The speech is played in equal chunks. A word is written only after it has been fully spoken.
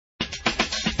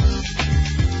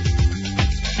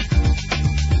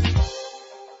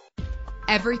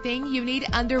Everything you need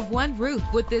under one roof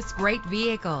with this great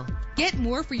vehicle. Get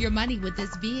more for your money with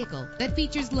this vehicle that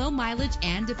features low mileage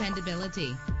and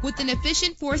dependability. With an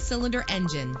efficient 4-cylinder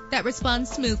engine that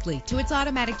responds smoothly to its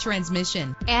automatic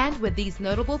transmission. And with these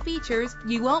notable features,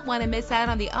 you won't want to miss out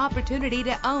on the opportunity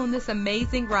to own this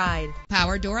amazing ride.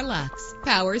 Power door locks,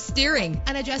 power steering,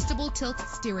 an adjustable tilt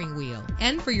steering wheel.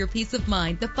 And for your peace of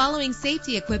mind, the following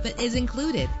safety equipment is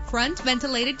included: front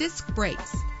ventilated disc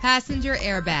brakes, passenger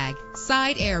airbag,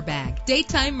 side airbag,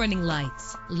 daytime running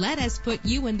lights. Let us put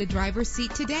you in the driver's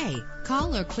seat today.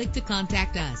 Call or click to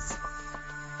contact us.